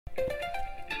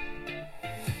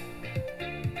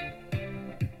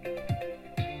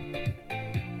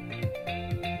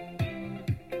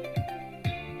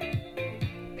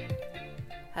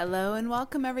Hello and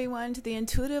welcome everyone to the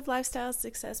Intuitive Lifestyle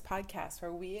Success Podcast,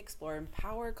 where we explore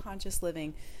empowered conscious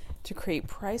living to create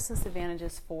priceless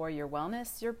advantages for your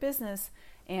wellness, your business,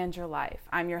 and your life.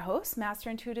 I'm your host, Master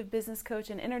Intuitive Business Coach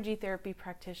and Energy Therapy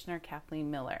Practitioner,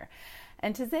 Kathleen Miller.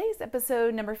 And today's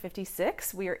episode number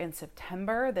 56. We are in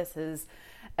September. This is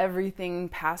everything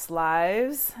past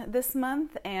lives this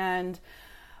month, and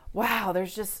wow,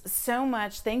 there's just so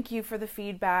much. Thank you for the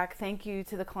feedback. Thank you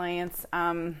to the clients.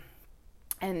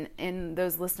 And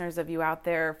those listeners of you out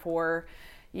there for,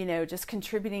 just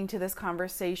contributing to this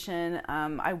conversation.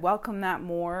 I welcome that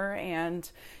more, and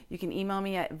you can email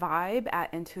me at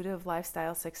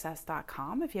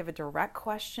vibe@intuitivelifestylesuccess.com if you have a direct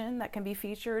question that can be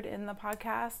featured in the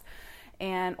podcast,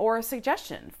 or a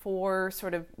suggestion for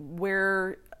sort of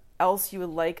where else you would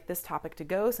like this topic to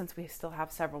go, since we still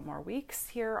have several more weeks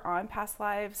here on past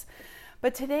lives.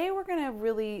 But today we're going to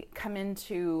really come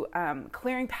into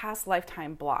clearing past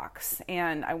lifetime blocks.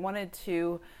 And I wanted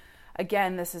to,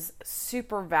 again, this is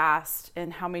super vast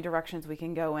in how many directions we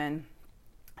can go in.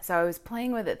 So I was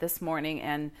playing with it this morning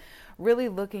and really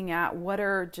looking at what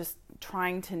are, just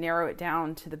trying to narrow it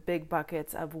down to the big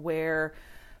buckets of where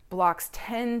blocks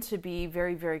tend to be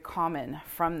very, very common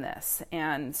from this.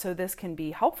 And so this can be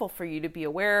helpful for you to be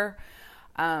aware,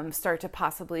 start to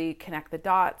possibly connect the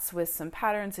dots with some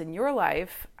patterns in your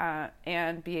life,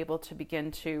 and be able to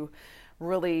begin to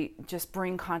really just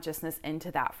bring consciousness into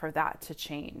that for that to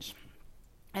change.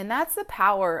 And that's the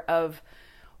power of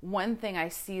one thing I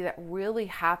see that really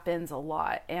happens a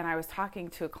lot. And I was talking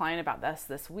to a client about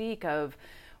this week, of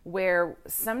where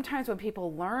sometimes when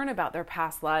people learn about their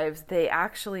past lives, they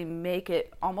actually make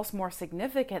it almost more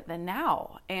significant than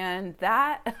now. And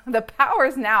that the power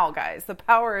is now, guys. The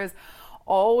power is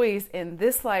always in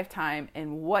this lifetime,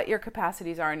 in what your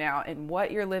capacities are now, in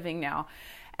what you're living now.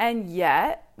 And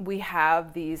yet we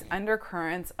have these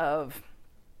undercurrents of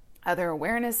other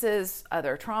awarenesses,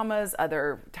 other traumas,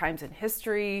 other times in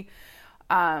history,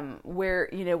 where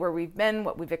we've been,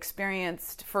 what we've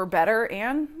experienced, for better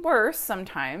and worse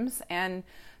sometimes. And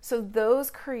so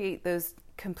those create those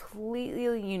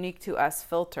completely unique to us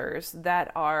filters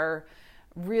that are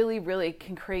really, really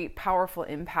can create powerful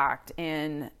impact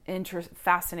in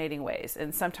fascinating ways,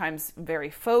 and sometimes very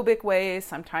phobic ways,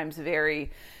 sometimes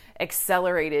very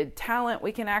accelerated talent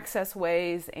we can access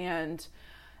ways, and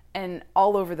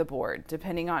all over the board,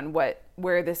 depending on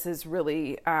where this is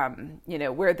really,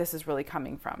 where this is really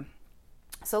coming from.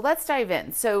 So let's dive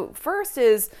in. So first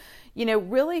is,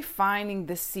 really finding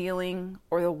the ceiling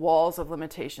or the walls of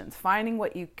limitations, finding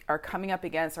what you are coming up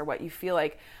against, or what you feel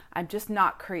like, I'm just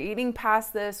not creating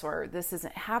past this, or this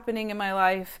isn't happening in my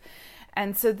life.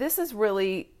 And so this is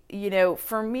really,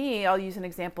 for me, I'll use an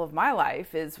example of my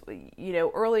life is,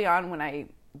 early on when I've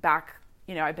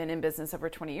been in business over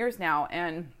 20 years now.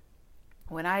 And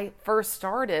when I first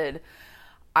started,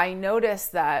 I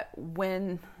noticed that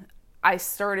when I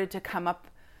started to come up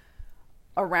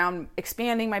around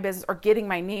expanding my business or getting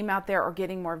my name out there or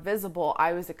getting more visible,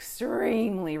 I was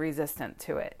extremely resistant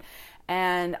to it.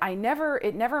 And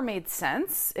it never made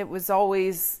sense. It was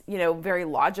always, very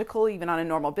logical, even on a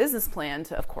normal business plan,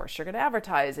 to, of course, you're going to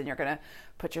advertise and you're going to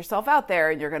put yourself out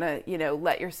there and you're going to,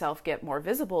 let yourself get more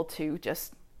visible to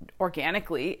just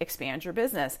organically expand your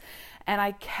business. And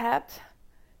I kept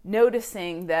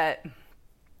noticing that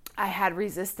I had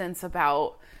resistance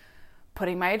about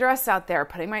putting my address out there,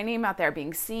 putting my name out there,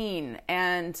 being seen.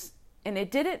 And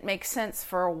it didn't make sense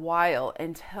for a while,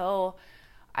 until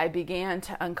I began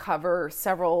to uncover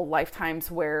several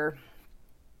lifetimes where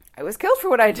I was killed for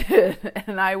what I did.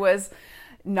 And I was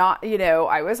not,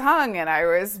 I was hung, and I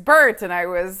was burnt, and I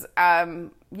was,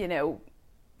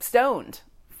 stoned,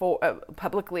 for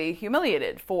publicly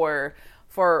humiliated for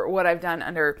what I've done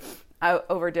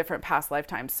over different past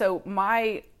lifetimes. So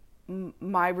my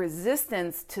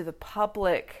resistance to the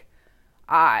public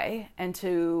eye and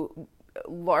to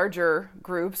larger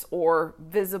groups or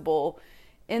visible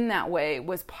in that way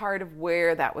was part of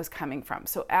where that was coming from.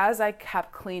 So as I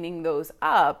kept cleaning those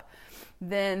up,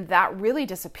 then that really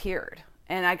disappeared,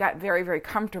 and I got very, very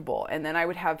comfortable. And then I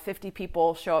would have 50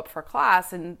 people show up for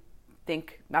class and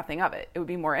think nothing of it. It would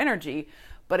be more energy,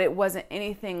 but it wasn't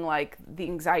anything like the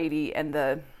anxiety and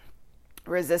the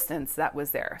resistance that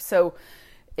was there. So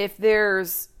if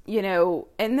there's,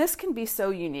 and this can be so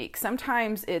unique.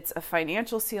 Sometimes it's a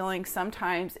financial ceiling.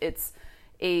 Sometimes it's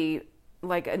a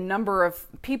number of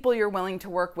people you're willing to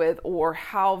work with, or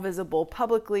how visible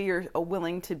publicly you're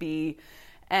willing to be.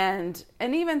 And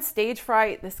even stage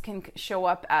fright. This can show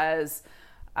up as,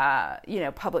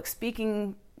 public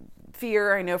speaking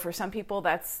fear. I know for some people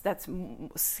that's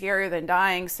scarier than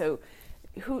dying. So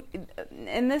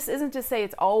and this isn't to say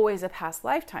it's always a past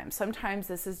lifetime. Sometimes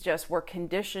this is just we're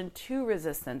conditioned to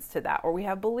resistance to that, or we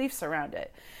have beliefs around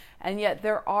it. And yet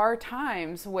there are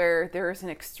times where there is an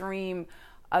extreme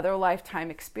other lifetime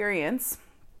experience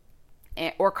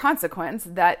or consequence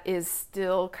that is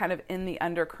still kind of in the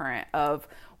undercurrent of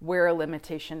where a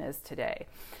limitation is today.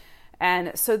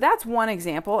 And so that's one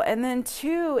example. And then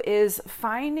two is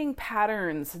finding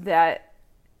patterns that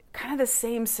kind of the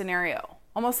same scenario,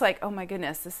 almost like, oh my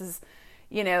goodness, this is,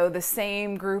 the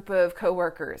same group of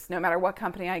coworkers, no matter what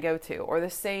company I go to, or the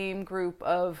same group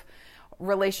of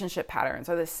relationship patterns,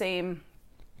 or the same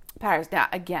patterns. Now,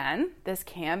 again, this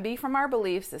can be from our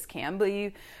beliefs. This can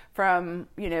be from,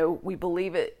 we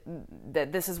believe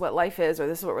that this is what life is, or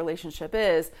this is what relationship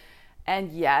is.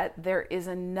 And yet there is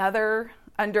another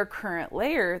undercurrent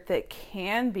layer that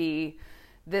can be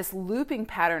this looping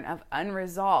pattern of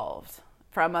unresolved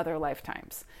from other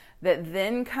lifetimes that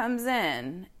then comes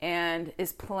in and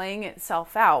is playing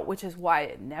itself out, which is why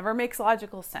it never makes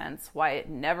logical sense, why it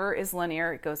never is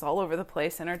linear. It goes all over the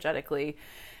place energetically.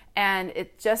 And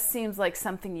it just seems like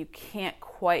something you can't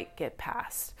quite get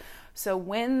past. So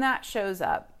when that shows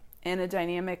up in a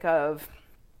dynamic of,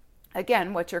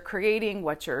 again, what you're creating,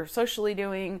 what you're socially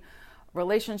doing,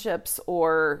 relationships,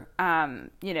 or,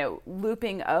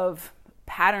 looping of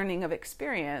patterning of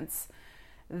experience,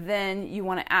 then you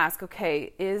want to ask,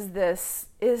 okay, is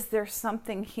there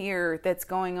something here that's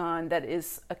going on that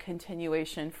is a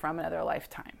continuation from another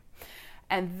lifetime?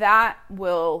 And that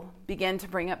will begin to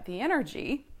bring up the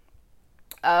energy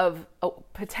of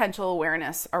potential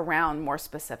awareness around more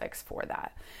specifics for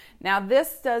that. Now,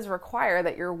 this does require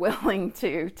that you're willing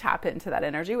to tap into that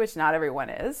energy, which not everyone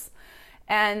is.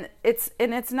 And it's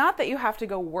not that you have to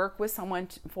go work with someone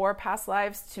for past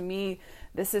lives. To me,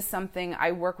 this is something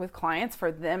I work with clients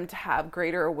for them to have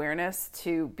greater awareness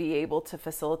to be able to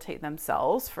facilitate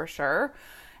themselves, for sure.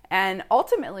 And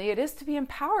ultimately, it is to be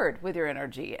empowered with your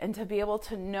energy and to be able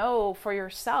to know for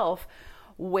yourself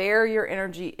where your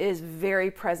energy is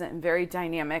very present and very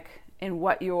dynamic in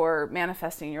what you're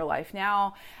manifesting in your life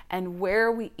now, and where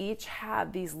we each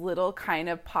have these little kind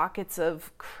of pockets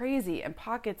of crazy and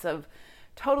pockets of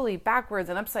totally backwards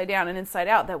and upside down and inside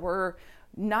out that we're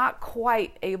not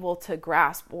quite able to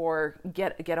grasp or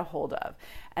get a hold of.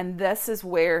 And this is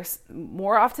where,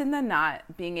 more often than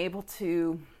not, being able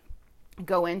to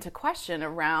go into question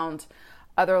around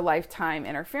other lifetime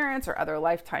interference or other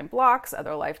lifetime blocks,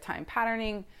 other lifetime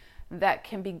patterning, that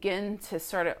can begin to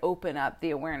sort of open up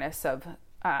the awareness of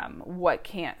what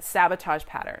can't sabotage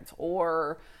patterns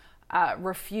or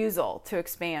refusal to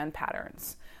expand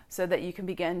patterns, so that you can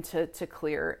begin to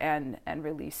clear and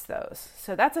release those.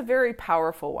 So that's a very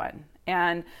powerful one.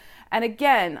 And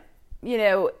again,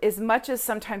 as much as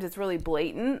sometimes it's really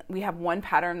blatant, we have one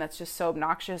pattern that's just so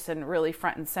obnoxious and really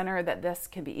front and center that this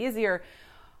can be easier.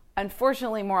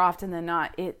 Unfortunately, more often than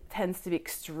not, it tends to be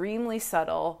extremely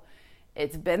subtle.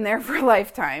 It's been there for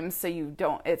lifetimes,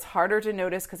 so it's harder to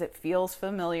notice because it feels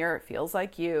familiar, it feels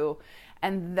like you.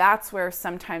 And that's where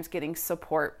sometimes getting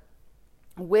support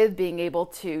with being able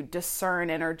to discern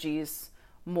energies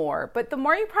more. But the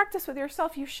more you practice with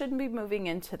yourself, you shouldn't be moving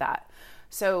into that.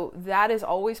 So that is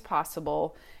always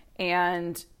possible.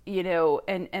 And,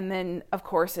 and then of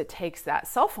course it takes that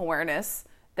self-awareness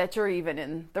that you're even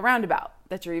in the roundabout,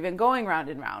 that you're even going round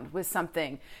and round with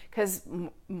something, because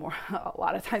a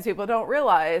lot of times people don't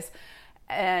realize,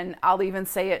 and I'll even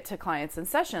say it to clients in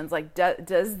sessions, like,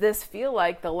 does this feel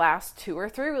like the last 2 or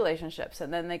 3 relationships?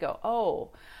 And then they go, oh,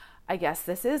 I guess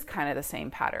this is kind of the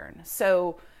same pattern.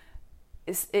 So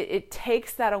it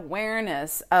takes that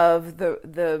awareness of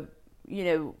the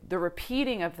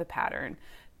repeating of the pattern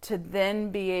to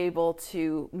then be able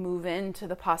to move into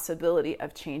the possibility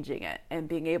of changing it and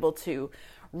being able to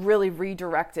really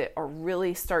redirect it, or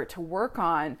really start to work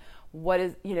on what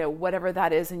is, whatever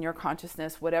that is in your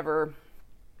consciousness, whatever,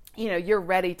 you're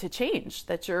ready to change,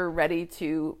 that you're ready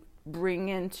to bring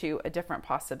into a different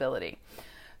possibility.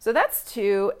 So that's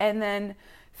 2. And then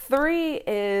 3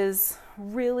 is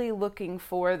really looking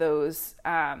for those,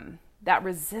 that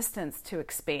resistance to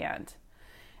expand.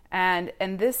 And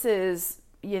this is,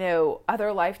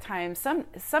 other lifetimes.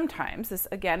 Sometimes this,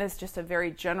 again, is just a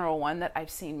very general one that I've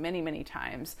seen many, many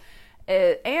times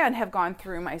and have gone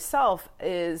through myself,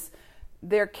 is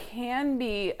there can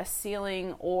be a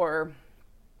ceiling or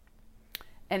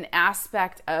an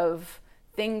aspect of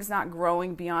things not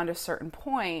growing beyond a certain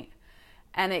point.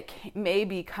 And it may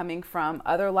be coming from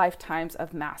other lifetimes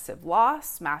of massive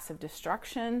loss, massive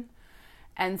destruction.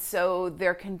 And so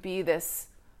there can be this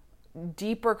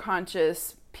deeper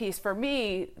conscious piece. For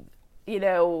me,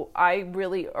 I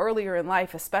really, earlier in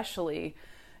life especially,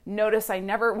 notice I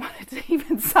never wanted to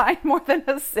even sign more than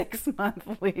a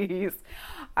 6-month lease.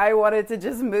 I wanted to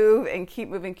just move and keep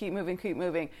moving, keep moving, keep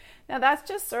moving. Now that's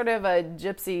just sort of a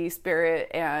gypsy spirit,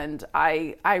 and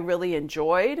I really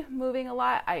enjoyed moving a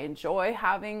lot. I enjoy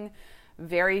having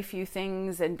very few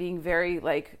things and being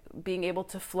being able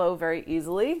to flow very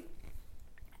easily.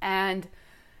 And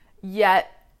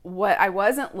yet what I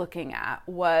wasn't looking at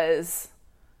was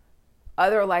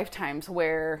other lifetimes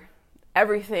where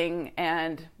everything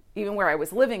and even where I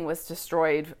was living was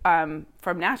destroyed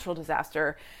from natural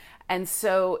disaster. And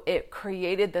so it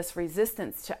created this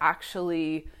resistance to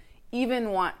actually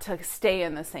even want to stay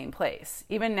in the same place.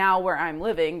 Even now where I'm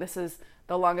living, this is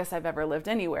the longest I've ever lived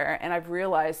anywhere. And I've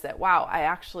realized that, wow, I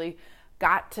actually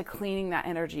got to cleaning that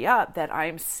energy up, that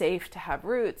I'm safe to have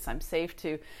roots. I'm safe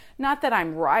to, not that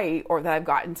I'm right or that I've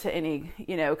gotten to any,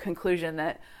 conclusion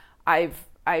that I've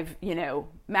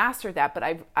mastered that, but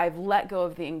I've let go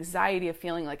of the anxiety of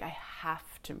feeling like I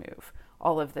have to move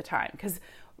all of the time. Because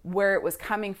where it was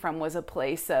coming from was a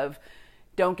place of,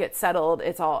 don't get settled,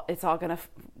 it's all gonna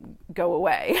go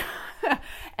away.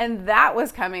 And that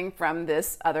was coming from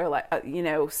this other,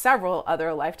 several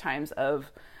other lifetimes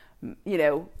of,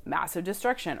 massive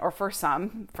destruction. Or for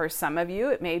some of you,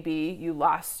 it may be you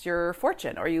lost your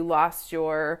fortune, or you lost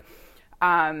your,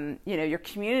 your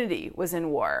community was in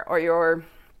war, or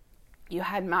you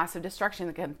had massive destruction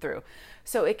that came through.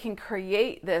 So it can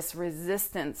create this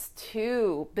resistance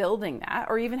to building that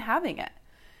or even having it.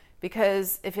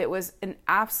 Because if it was an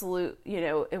absolute,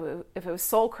 if it was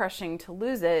soul crushing to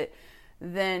lose it,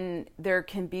 then there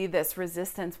can be this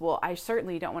resistance. Well, I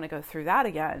certainly don't want to go through that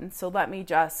again. So let me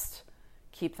just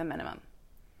keep the minimum.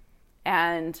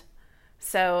 And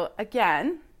so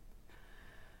again,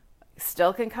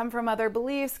 still can come from other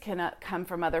beliefs, can come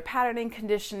from other patterning,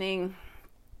 conditioning.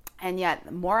 And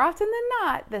yet more often than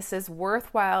not, this is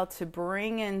worthwhile to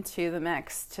bring into the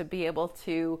mix to be able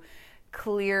to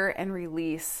clear and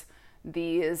release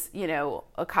these,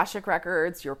 Akashic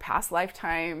records, your past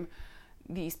lifetime,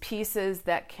 these pieces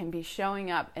that can be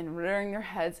showing up and rearing their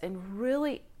heads in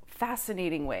really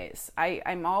fascinating ways.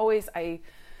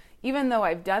 Even though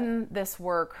I've done this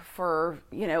work for,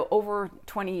 over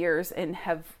 20 years and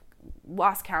have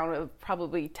lost count of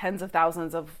probably tens of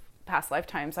thousands of past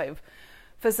lifetimes I've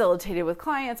facilitated with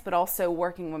clients, but also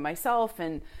working with myself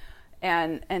and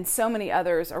so many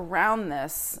others around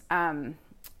this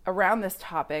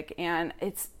topic. And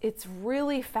it's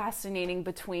really fascinating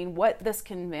between what this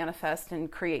can manifest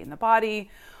and create in the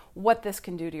body, what this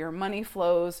can do to your money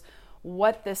flows,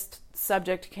 what this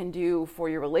subject can do for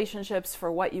your relationships,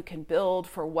 for what you can build,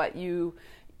 for what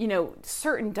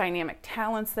certain dynamic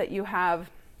talents that you have.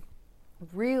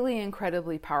 Really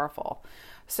incredibly powerful.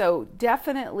 So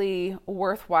definitely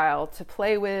worthwhile to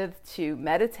play with, to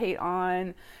meditate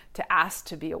on, to ask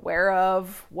to be aware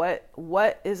of what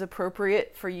is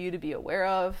appropriate for you to be aware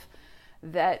of.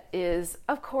 That is,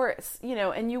 of course,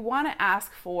 and you want to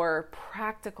ask for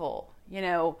practical,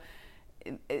 to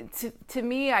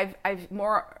me, I've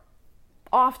more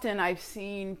often I've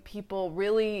seen people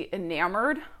really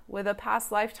enamored with a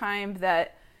past lifetime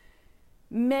that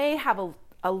may have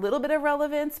a little bit of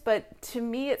relevance, but to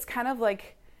me, it's kind of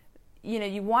like,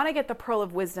 you want to get the pearl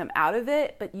of wisdom out of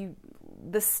it, but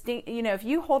if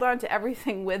you hold on to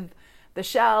everything with the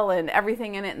shell and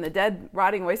everything in it and the dead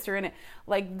rotting oyster in it,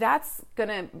 like that's going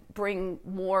to bring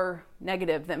more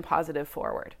negative than positive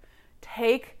forward.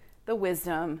 Take the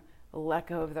wisdom, let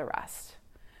go of the rest.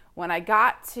 When I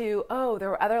got to, there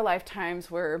were other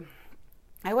lifetimes where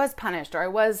I was punished or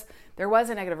there was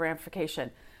a negative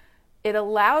ramification. It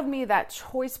allowed me that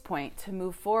choice point to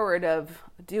move forward of,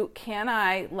 can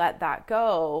I let that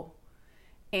go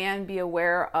and be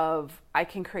aware of I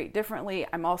can create differently.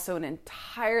 I'm also an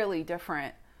entirely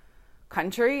different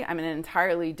country. I'm in an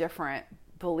entirely different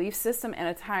belief system and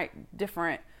a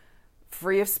different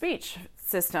free of speech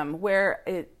system where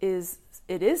it is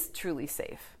truly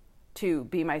safe to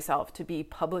be myself, to be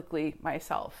publicly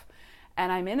myself.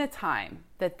 And I'm in a time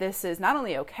that this is not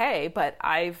only okay, but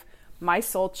my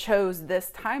soul chose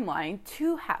this timeline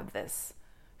to have this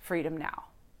freedom now.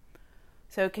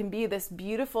 So it can be this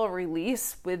beautiful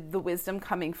release with the wisdom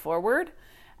coming forward.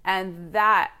 And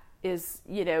that is,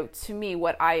 to me,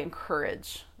 what I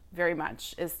encourage very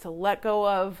much is to let go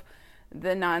of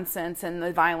the nonsense and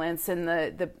the violence and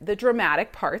the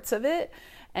dramatic parts of it,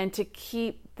 and to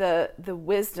keep the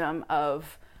wisdom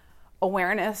of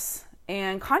awareness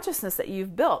and consciousness that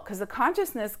you've built, because the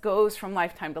consciousness goes from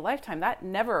lifetime to lifetime. That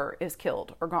never is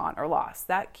killed or gone or lost.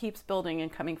 That keeps building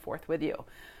and coming forth with you.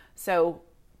 So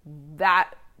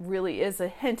that really is a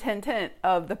hint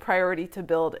of the priority to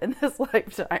build in this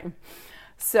lifetime.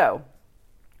 So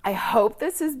I hope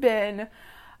this has been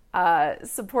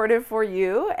supportive for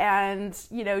you, and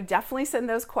definitely send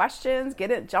those questions,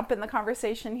 jump in the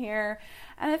conversation here.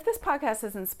 And if this podcast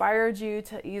has inspired you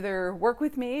to either work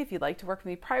with me, if you'd like to work with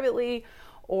me privately,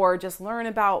 or just learn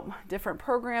about different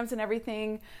programs and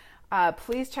everything,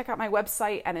 please check out my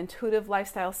website at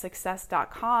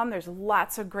intuitivelifestylesuccess.com. There's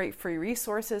lots of great free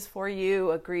resources for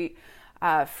you, a great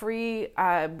free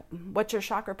What's Your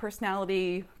Chakra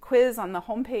Personality quiz on the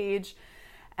homepage.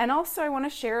 And also I want to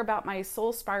share about my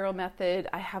Soul Spiral method.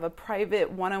 I have a private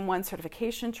one-on-one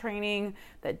certification training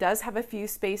that does have a few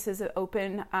spaces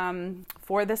open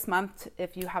for this month.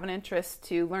 If you have an interest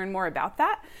to learn more about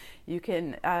that, you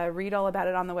can read all about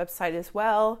it on the website as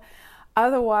well.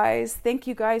 Otherwise, thank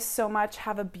you guys so much.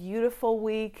 Have a beautiful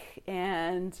week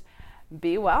and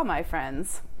be well, my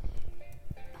friends.